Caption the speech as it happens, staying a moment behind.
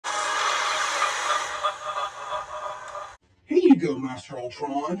go, Master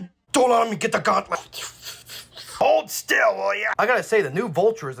Ultron. Don't let him get the gauntlet. Hold still, will ya? I gotta say, the new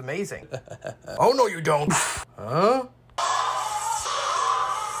Vulture is amazing. Oh, no, you don't. Huh?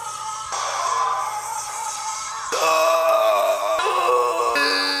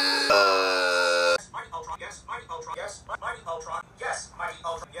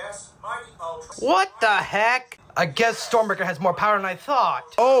 What the heck? I guess Stormbreaker has more power than I thought.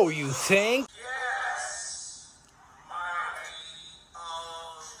 Oh, you think? Yes,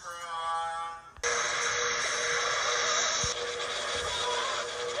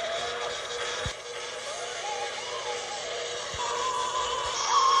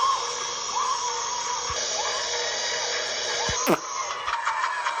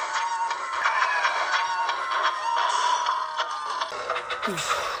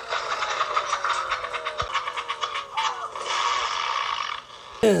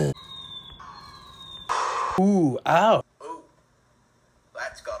 Ooh, ow. Ooh,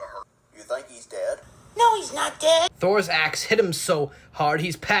 that's gotta hurt. You think he's dead? No, he's not dead. Thor's axe hit him so hard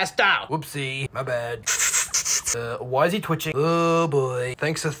he's passed out. Whoopsie, my bad. Why is he twitching? Oh boy.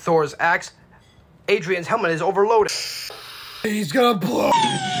 Thanks to Thor's axe, Adrian's helmet is overloaded. He's gonna blow.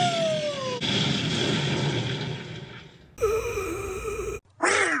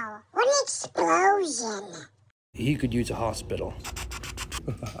 Wow, what an explosion. He could use a hospital.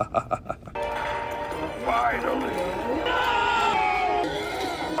 finally.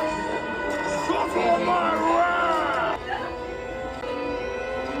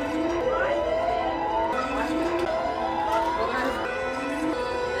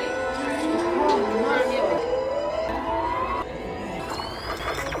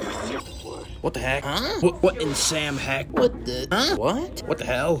 What the heck? Huh? What in Sam heck? What the? Huh? What? What the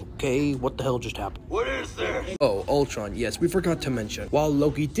hell? Okay, what the hell just happened? What is this? Oh, Ultron, yes, we forgot to mention. While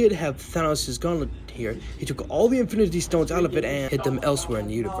Loki did have Thanos' gauntlet here, he took all the Infinity Stones out of it and hid them elsewhere in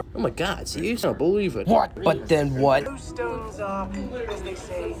the universe. Oh my god, see? I don't believe it. What? But then what? Those stones are, as they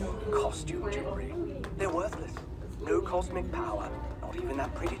say, costume jewelry. They're worthless. No cosmic power. Not even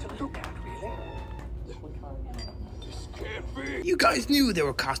that pretty to look at, really. You guys knew they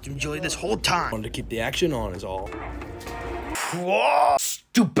were costume jewelry this whole time. Wanted to keep the action on is all. Whoa!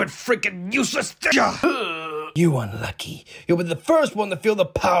 Stupid freaking useless thing! You unlucky. You'll be the first one to feel the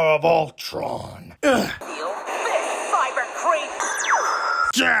power of Ultron. Feel this fiber creep.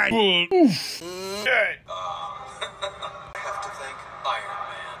 Dead! I have to thank Iron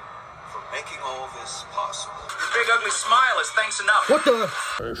Man for making all this possible. Your big ugly smile is thanks enough. What the?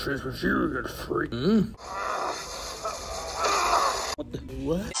 This is you, you freak. What the?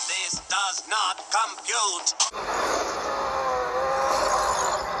 What? This does not compute.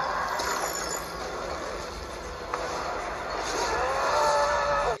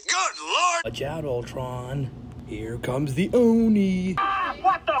 Good Lord! Watch out, Ultron. Here comes the Oni.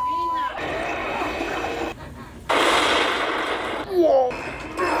 What the? Whoa!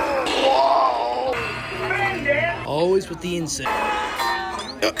 Whoa! Always with the insect.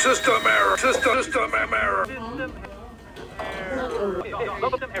 System error. System error.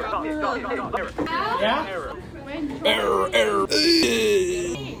 Error.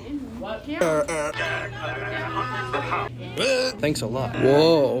 Thanks a lot.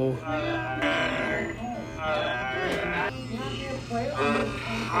 Whoa.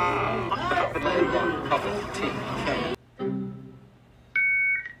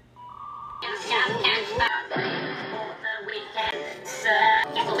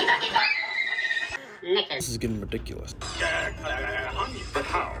 This is getting ridiculous.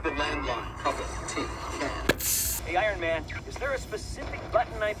 Hey, Iron Man, is there a specific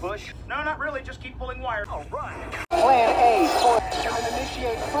button I push? No, not really. Just keep pulling wires. All right. Plan A for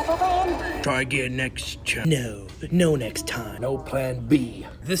initiate. Try again next time. No next time. No plan B.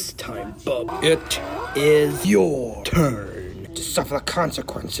 This time, bub. It is your turn to suffer the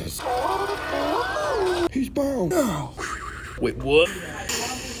consequences. He's bound. No. Wait, what?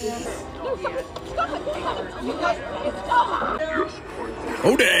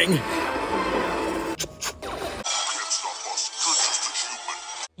 Oh, dang.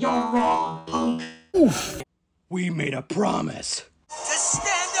 You're wrong, punk. Oof. We made a promise. To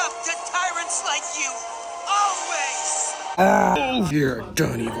stand up to tyrants like you, always. You're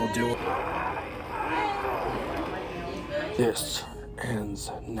done, evildoer. This ends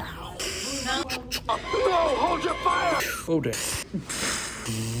now. No, hold your fire. Oh, dang.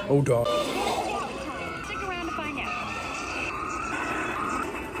 Oh, dog. Stick around to find out.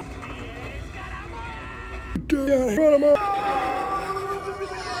 Dang. Run him up.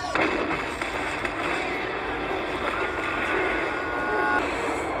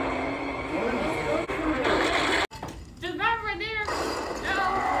 Just right there.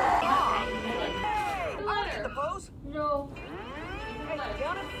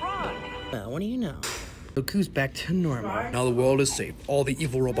 what do you know? Look who's back to normal. Now the world is safe. All the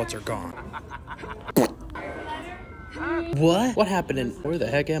evil robots are gone. What? What happened in... Where the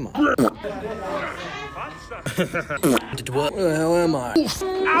heck am I? What the hell am I?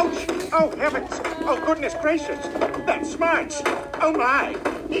 Ouch! Oh, heavens! Oh, goodness gracious! That smarts! Oh, my!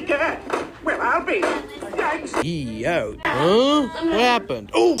 Egad! Well, I'll be! Yikes! He out. Huh? What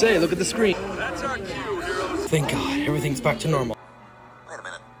happened? Oh! Say, look at the screen. That's our cue, heroes. Thank God, everything's back to normal. Wait a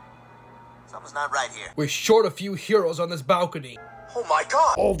minute. Something's not right here. We're short a few heroes on this balcony. Oh my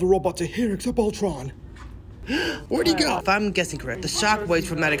god! All of the robots are here except Ultron. Where'd he go? If I'm guessing correct, the shockwaves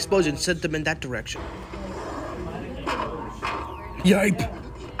from that explosion sent them in that direction. Yipe!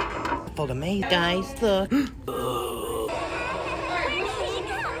 Follow me, guys. Look.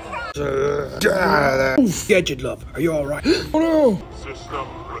 Gadget love, are you alright? Oh no! System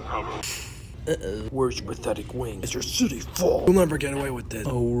recovered. Uh-oh. Where's your pathetic wings? Is your city full? You'll never get away with this.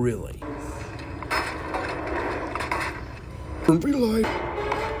 Oh, really? Relight.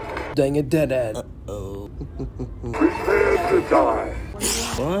 Dang it, dead end. Uh-oh. Prepare to die.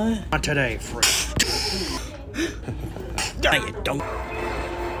 What? Not today, friend. No, you don't.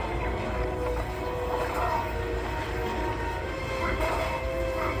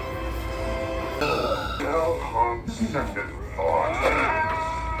 Hellhound second thought.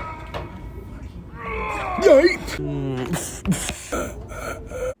 Yipe!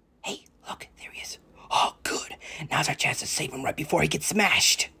 Hey, look, there he is. Oh, good. Now's our chance to save him right before he gets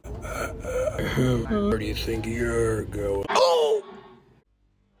smashed. Where do you think you're going? Oh!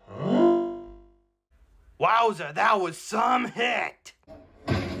 Wowza, that was some hit!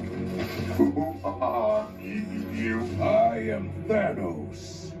 You, I am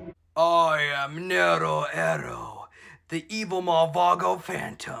Thanos. I am Nero Arrow, the evil Malvago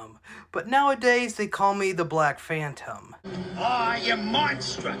Phantom. But nowadays they call me the Black Phantom. Ah, you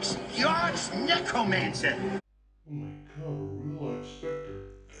monstrous! God's necromancer! Oh my god, real expected.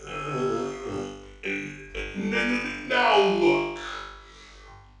 Now look.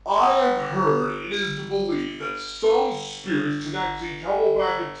 I have heard it is the belief that some spirits can actually travel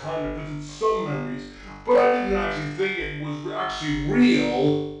back in time to visit some memories, but I didn't actually think it was actually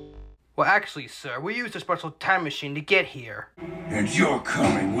real. Well, actually, sir, we used a special time machine to get here. And you're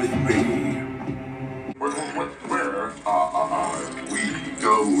coming with me. Where are we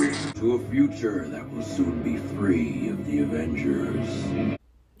going? To a future that will soon be free of the Avengers.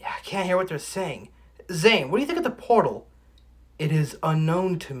 Yeah, I can't hear what they're saying. Zane, what do you think of the portal? It is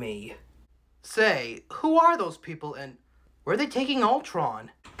unknown to me. Say, who are those people and where are they taking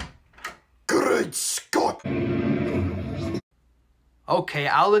Ultron? Great Scott! Okay,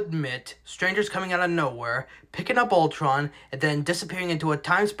 I'll admit, strangers coming out of nowhere, picking up Ultron, and then disappearing into a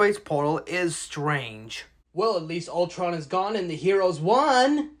time-space portal is strange. Well, at least Ultron is gone and the heroes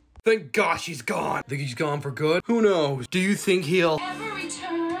won! Thank gosh he's gone! Think he's gone for good? Who knows? Do you think he'll Ever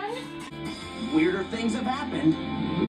return? Weirder things have happened.